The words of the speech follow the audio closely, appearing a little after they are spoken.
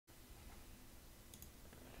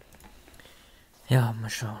Ja, mal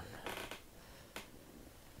schauen.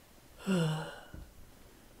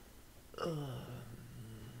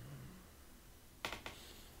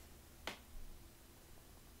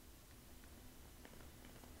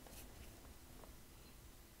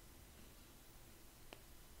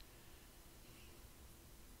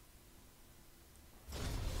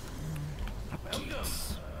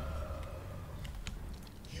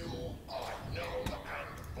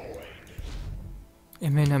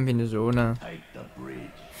 Immerhin haben wir eine Zone.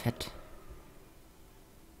 Fett.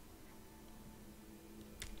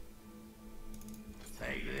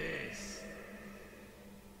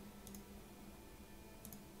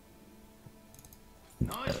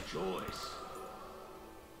 Nice choice.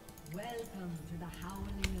 Welcome to the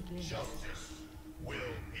howling abyss. Justice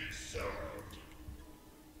will be served.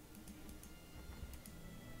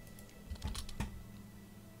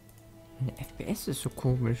 Meine FPS ist so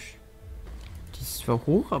komisch. Die ist zwar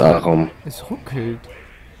hoch, aber ARAM. es ruckelt.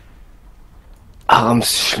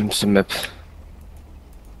 ARAMs schlimmste Map.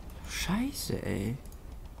 Scheiße, ey.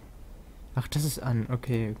 Ach, das ist an.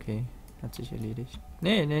 Okay, okay. Hat sich erledigt.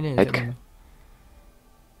 Nee, nee, nee. Ist Heck. immer noch.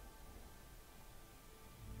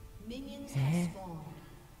 Minions Hä? have spawned.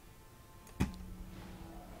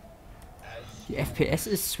 Die FPS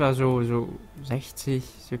ist zwar so 60,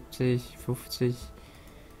 70, 50.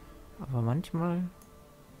 Aber manchmal.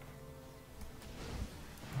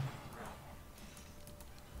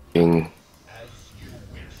 Gegen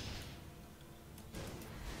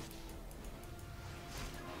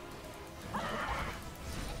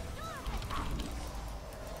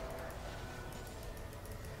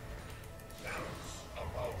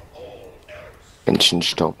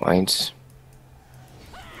Menschenstaub 1.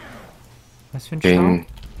 Was für ein Gegen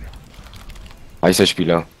Staub? heißer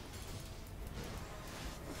Spieler.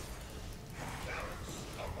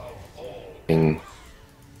 Gegen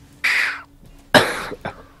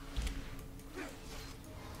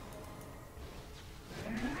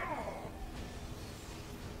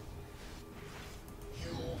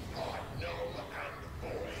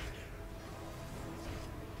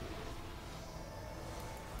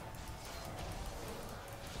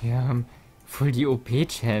Wir haben voll die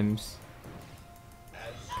OP-Champs.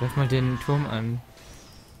 Greif mal den Turm an.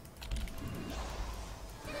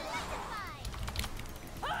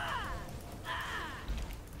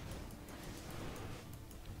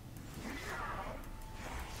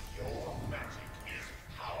 Your magic is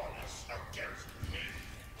powerless against me.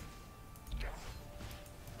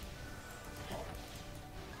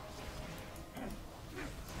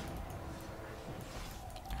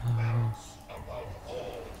 Balance above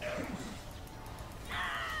all else.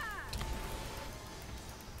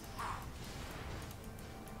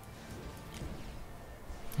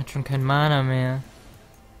 Hat schon kein Mana mehr.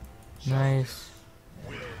 Nice.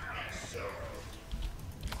 Will be served.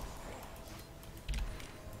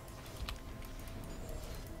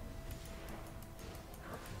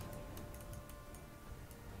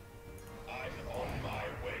 I'm on my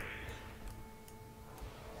way.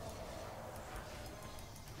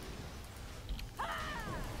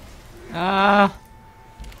 Ah!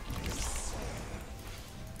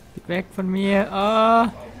 Geh weg von mir.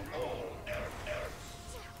 Ah!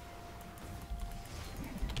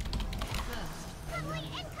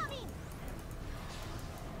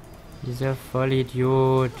 Dieser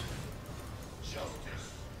Vollidiot.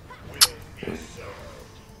 Justice will be served.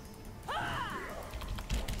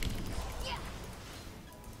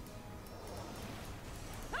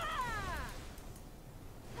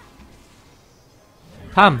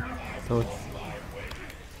 Pam! Tot.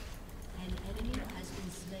 An enemy has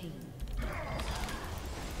been slain.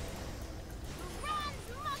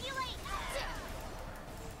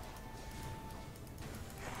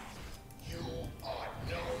 You are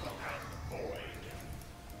null and void.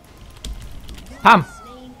 Pam!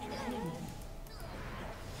 Slain an enemy.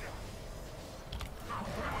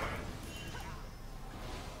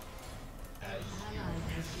 An ally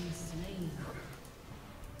has been slain.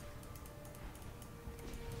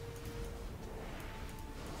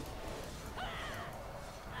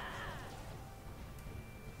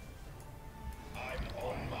 I'm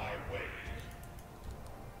on my way.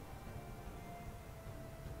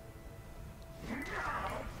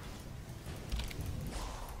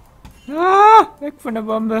 Ah! Weg von der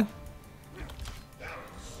Bombe.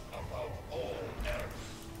 Balance above all else.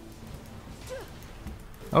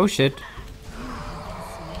 Oh shit.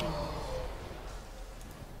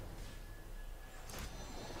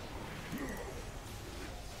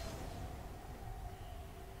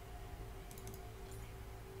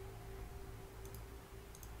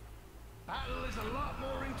 Battle is a lot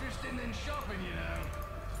more interesting than shopping, you know.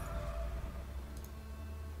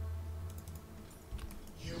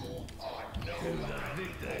 the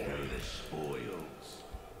victor go the spoils.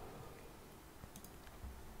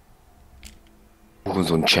 Oh,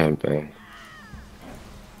 so ein Champ, ey.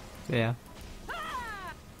 Wer?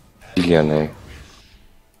 Lilian, ey.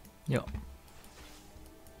 Ja.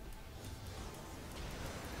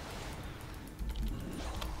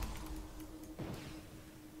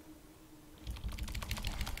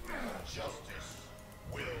 Justice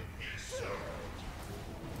will be served.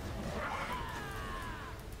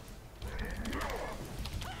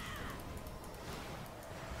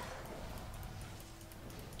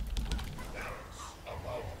 Balance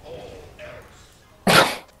above all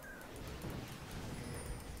else.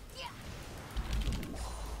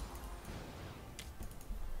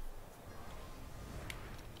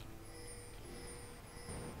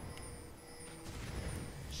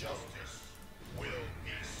 Justice will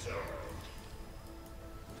be served.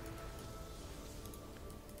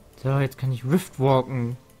 So, jetzt kann ich Rift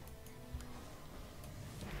walken.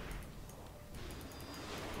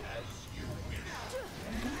 As you wish.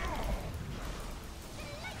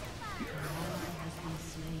 has been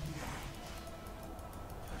slain.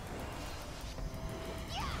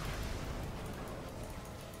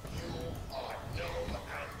 Are null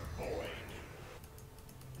and void.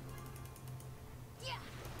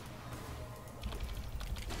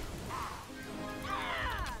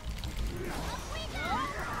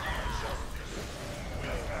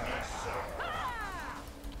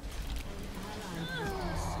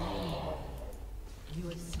 You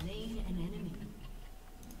have slain an enemy.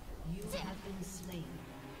 You have been slain.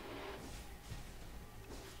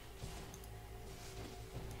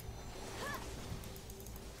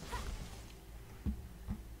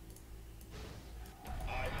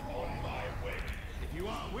 I'm on my way. If you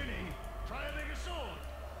aren't winning, try a bigger sword.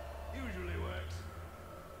 Usually works.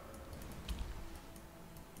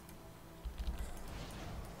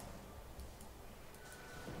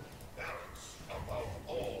 Balance above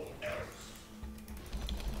all else.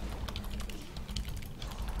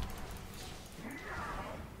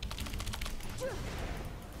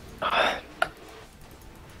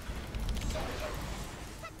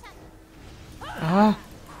 Ah!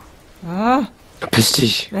 Ah! Verpiss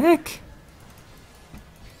dich. Weg!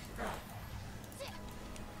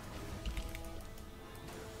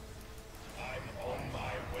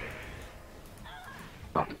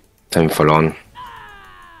 Jetzt haben wir verloren.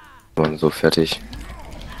 Waren so fertig.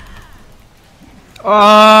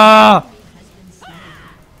 Ah!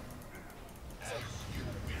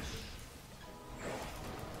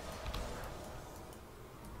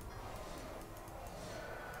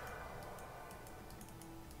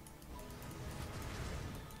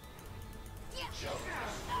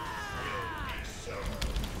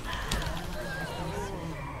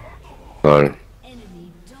 Toll.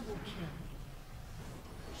 Enemy double kill.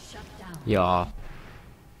 Shut down. Ja,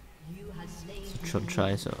 You have slain sieht an schon enemy.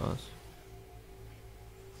 scheiße aus.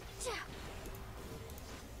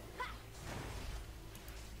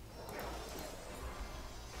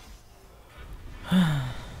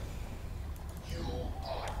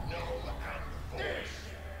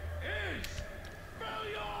 Is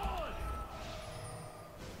Bellion!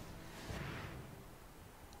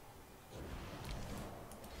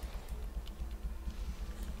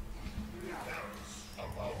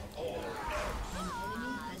 An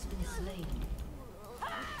enemy has been slain.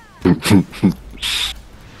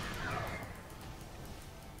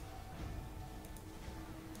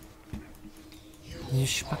 Die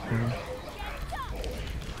Spacken.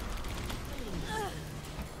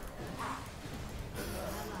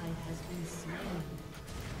 Ally has been slain.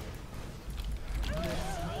 You have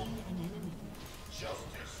slain an enemy.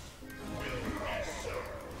 Justice will be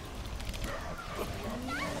served.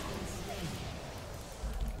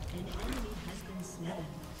 An enemy has been slain.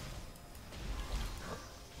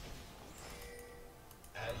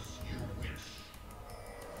 As you wish.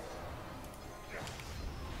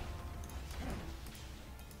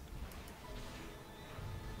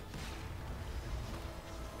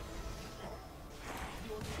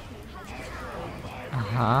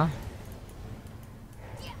 Aha.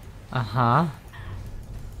 Aha.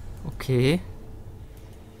 Okay.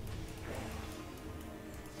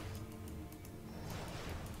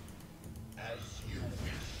 As you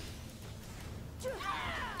wish.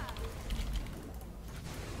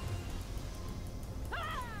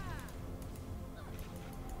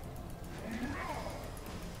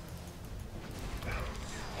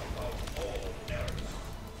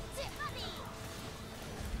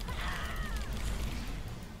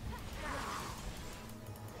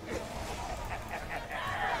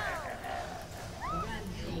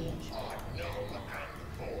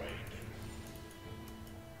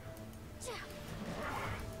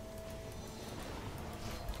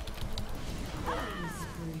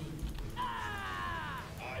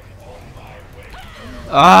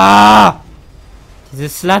 Ah! Diese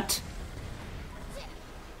Slut.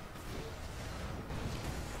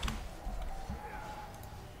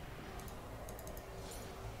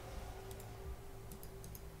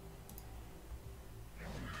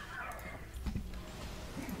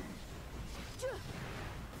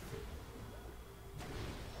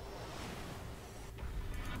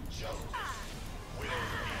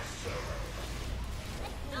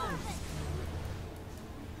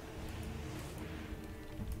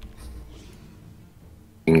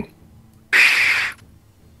 Hm.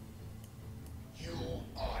 You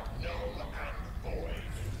are null and void.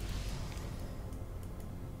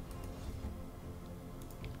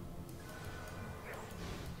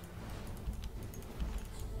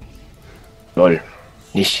 Lol.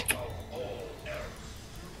 Nicht.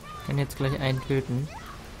 Ich kann jetzt gleich einen töten.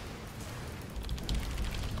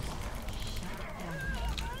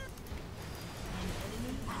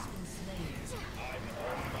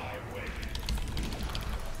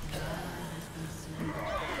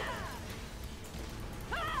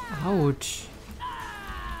 Autsch.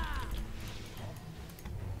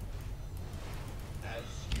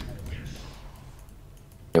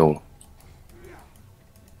 Jo.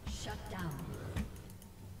 Shut down.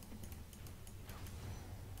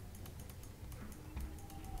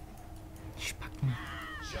 Spacken.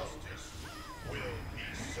 Justice will be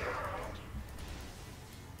served.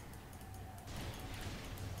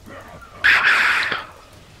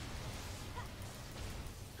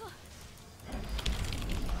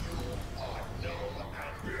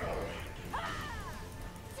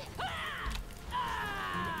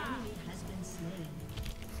 Enemy has been slain.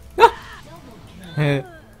 Double kill. Hä?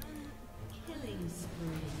 Killing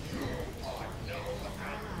spree.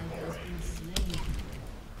 Ally has been slain.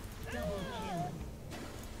 Double kill.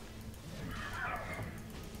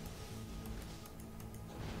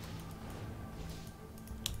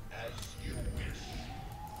 As you wish.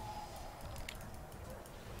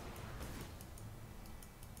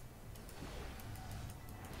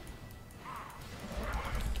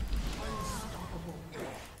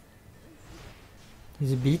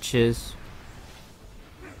 Diese Beaches.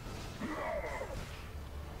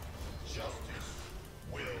 Justice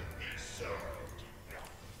will be served.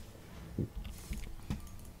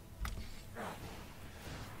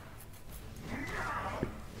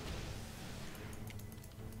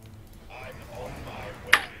 I'm on my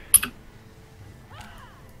way.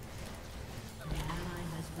 An ally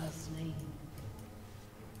has been slain.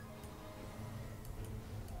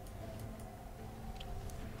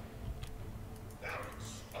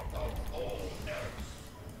 Balance above all else.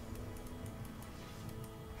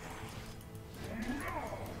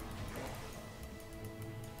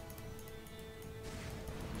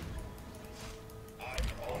 I'm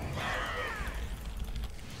on my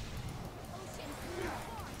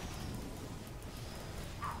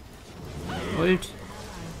way. Ult.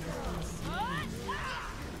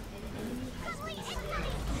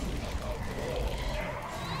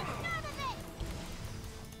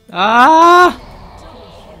 Ah!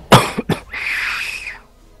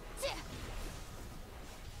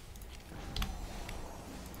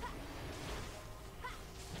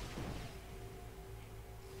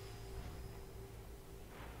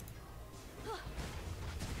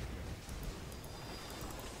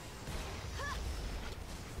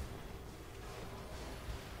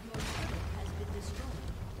 Has been destroyed.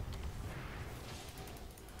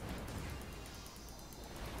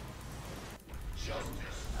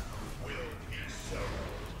 Justice will be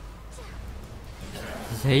served.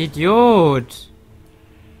 Dieser Idiot.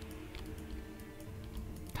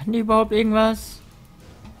 Kann die überhaupt irgendwas?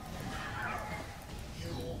 You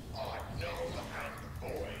are null and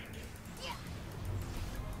void.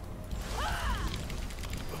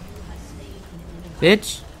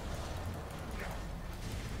 Bitch.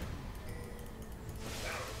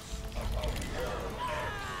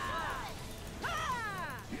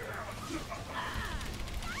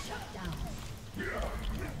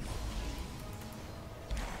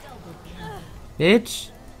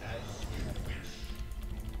 Bitch.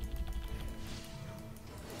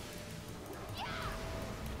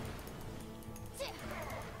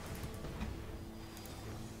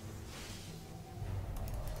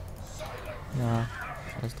 Ja,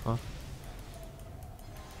 scheiß drauf.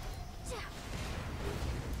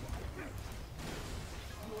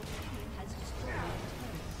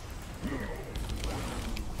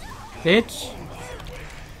 Bitch.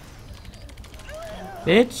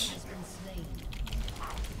 Bitch.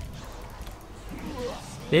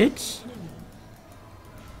 Bitch.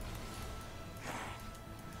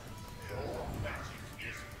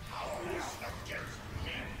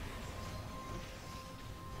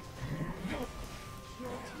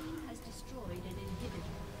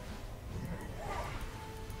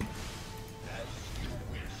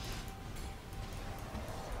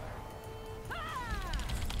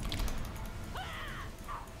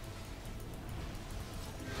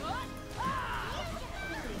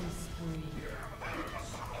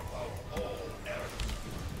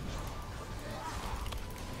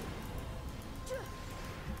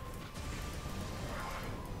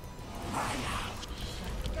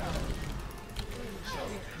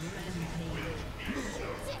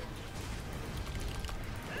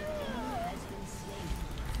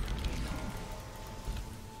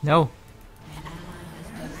 No.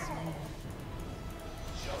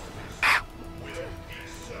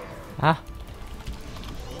 Ah.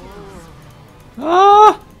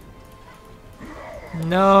 Ah!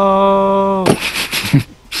 No!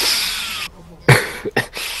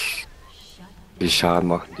 Wie Schaden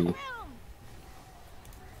machen die?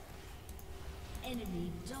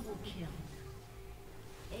 Enemy double kill.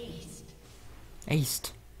 Aced.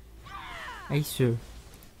 Aced. Ace.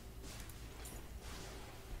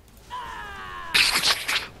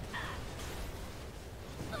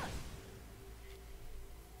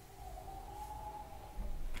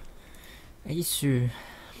 Ace.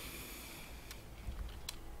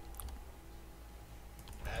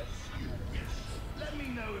 Let me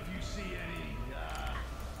know if you see any,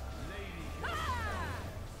 lady.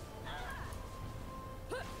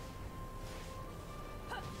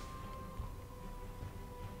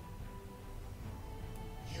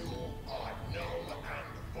 You are null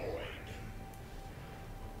and void.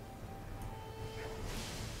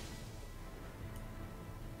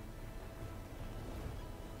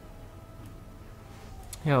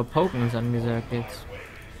 Ja, Poken ist angesagt jetzt.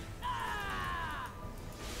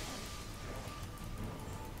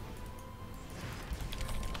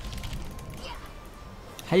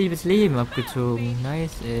 Halbes Leben abgezogen.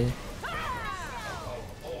 Nice, ey.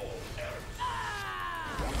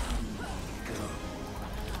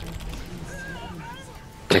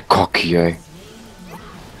 Der Cocky, ey.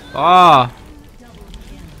 Oh!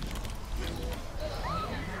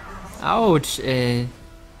 Autsch, ey.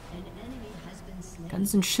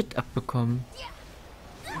 Ganzen Shit abbekommen.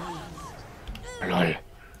 Lol.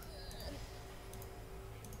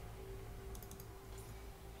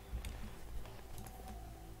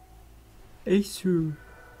 Ace.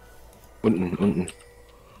 Unten.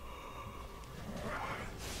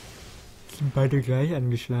 Sind beide gleich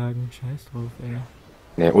angeschlagen. Scheiß drauf, ey.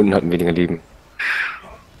 Ne, unten hatten weniger Leben.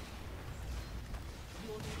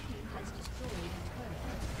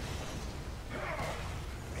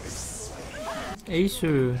 Ace.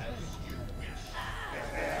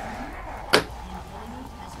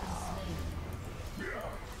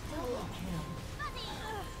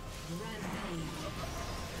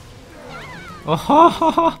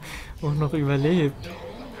 Oh, und noch überlebt.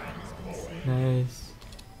 Nice.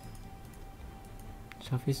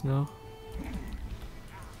 Schaff ich's noch?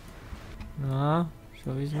 Na,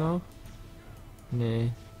 schaff ich's noch?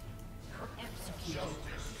 Nee.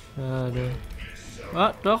 Schade.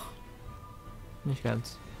 Ah, doch. Nicht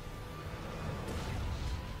ganz.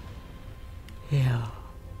 Ja.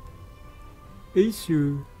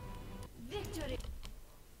 Issue.